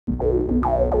Hey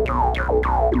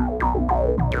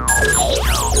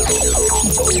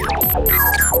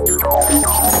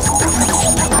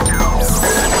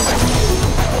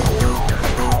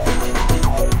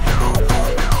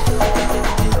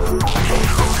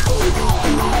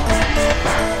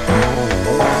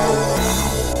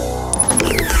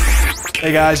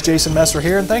guys, Jason Messer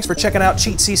here, and thanks for checking out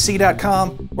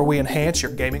CheatCC.com, where we enhance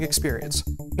your gaming experience.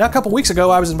 Now, a couple weeks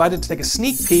ago, I was invited to take a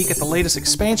sneak peek at the latest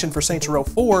expansion for Saints Row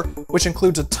 4, which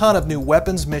includes a ton of new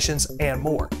weapons, missions, and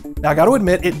more. Now, I gotta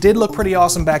admit, it did look pretty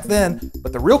awesome back then,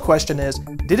 but the real question is,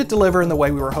 did it deliver in the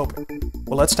way we were hoping?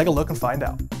 Well, let's take a look and find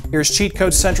out. Here's Cheat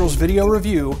Code Central's video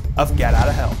review of Gat Out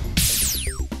of Hell.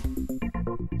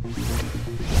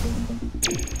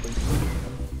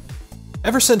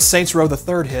 Ever since Saints Row the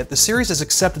Third hit, the series has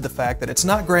accepted the fact that it's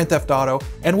not Grand Theft Auto,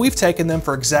 and we've taken them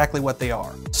for exactly what they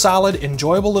are. Solid,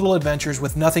 enjoyable little adventures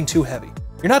with nothing too heavy.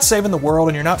 You're not saving the world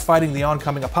and you're not fighting the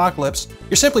oncoming apocalypse,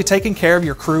 you're simply taking care of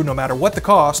your crew no matter what the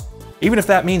cost, even if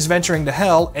that means venturing to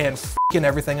hell and f***ing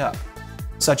everything up.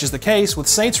 Such is the case with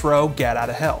Saints Row Gat Out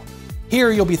of Hell.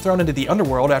 Here, you'll be thrown into the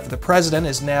underworld after the president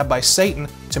is nabbed by Satan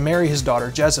to marry his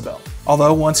daughter Jezebel.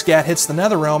 Although once Gat hits the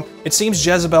Netherrealm, it seems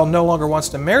Jezebel no longer wants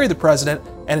to marry the president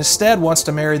and instead wants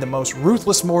to marry the most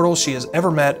ruthless mortal she has ever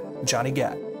met, Johnny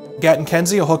Gat. Gat and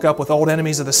Kenzie will hook up with old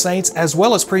enemies of the Saints as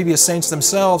well as previous Saints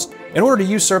themselves in order to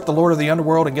usurp the Lord of the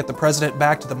Underworld and get the president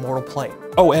back to the mortal plane.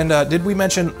 Oh, and did we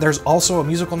mention there's also a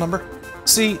musical number?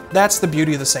 See, that's the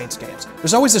beauty of the Saints games.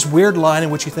 There's always this weird line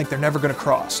in which you think they're never going to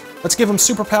cross. Let's give them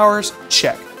superpowers?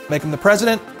 Check. Make them the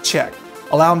president? Check.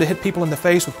 Allow them to hit people in the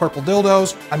face with purple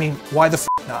dildos? I mean, why the f***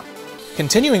 not?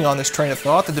 Continuing on this train of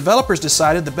thought, the developers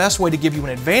decided the best way to give you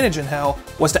an advantage in Hell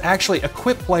was to actually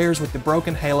equip players with the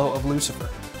broken halo of Lucifer.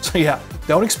 So yeah,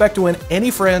 don't expect to win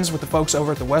any friends with the folks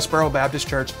over at the Westboro Baptist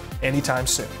Church anytime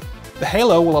soon. The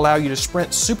halo will allow you to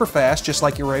sprint super fast just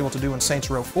like you were able to do in Saints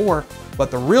Row 4,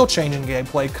 but the real change in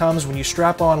gameplay comes when you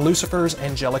strap on Lucifer's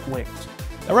angelic wings.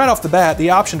 Now right off the bat, the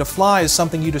option to fly is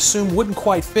something you'd assume wouldn't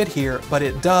quite fit here, but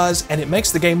it does, and it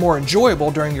makes the game more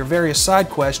enjoyable during your various side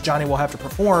quests Johnny will have to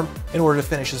perform in order to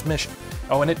finish his mission.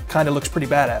 Oh, and it kinda looks pretty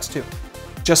badass too.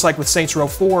 Just like with Saints Row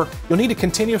 4, you'll need to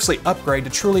continuously upgrade to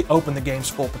truly open the game's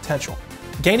full potential.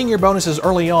 Gaining your bonuses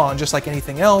early on, just like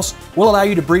anything else, will allow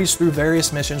you to breeze through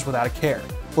various missions without a care.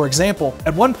 For example,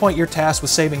 at one point you're tasked with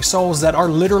saving souls that are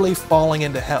literally falling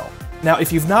into hell. Now,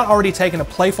 if you've not already taken a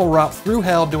playful route through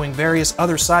hell doing various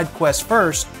other side quests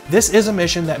first, this is a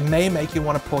mission that may make you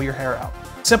want to pull your hair out.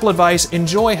 Simple advice,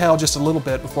 enjoy hell just a little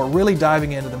bit before really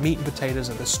diving into the meat and potatoes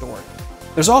of this story.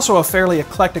 There's also a fairly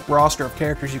eclectic roster of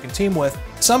characters you can team with,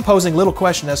 some posing little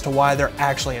question as to why they're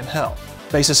actually in hell.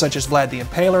 Faces such as Vlad the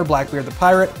Impaler, Blackbeard the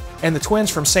Pirate, and the twins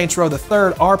from Saints Row the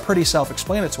Third are pretty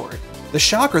self-explanatory. The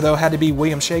shocker, though, had to be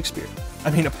William Shakespeare.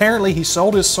 I mean, apparently he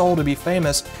sold his soul to be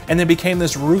famous and then became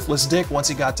this ruthless dick once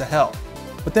he got to hell.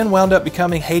 But then wound up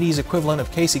becoming Hades' equivalent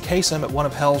of Casey Kasem at one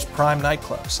of hell's prime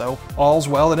nightclubs, so all's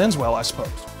well that ends well, I suppose.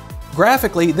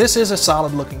 Graphically, this is a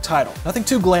solid-looking title. Nothing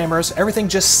too glamorous, everything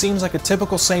just seems like a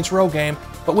typical Saints Row game,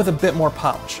 but with a bit more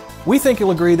polish. We think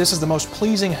you'll agree this is the most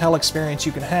pleasing hell experience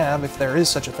you can have, if there is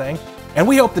such a thing, and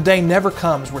we hope the day never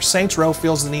comes where Saints Row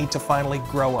feels the need to finally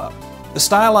grow up. The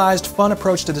stylized, fun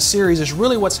approach to the series is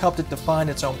really what's helped it define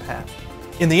its own path.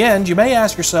 In the end, you may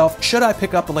ask yourself, should I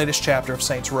pick up the latest chapter of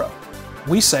Saints Row?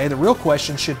 We say the real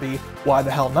question should be, why the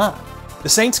hell not? The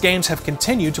Saints games have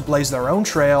continued to blaze their own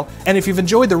trail, and if you've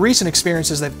enjoyed the recent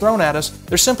experiences they've thrown at us,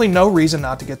 there's simply no reason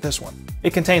not to get this one.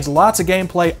 It contains lots of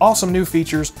gameplay, awesome new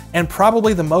features, and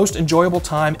probably the most enjoyable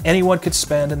time anyone could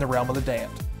spend in the realm of the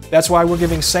damned. That's why we're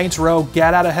giving Saints Row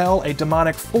Gat Out of Hell a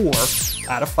demonic 4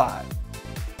 out of 5.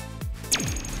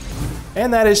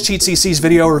 And that is CheatCC's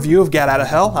video review of Gat Out of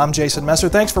Hell. I'm Jason Messer,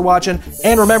 thanks for watching,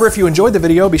 and remember, if you enjoyed the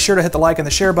video, be sure to hit the like and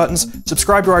the share buttons,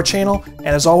 subscribe to our channel, and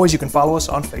as always, you can follow us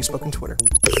on Facebook and Twitter.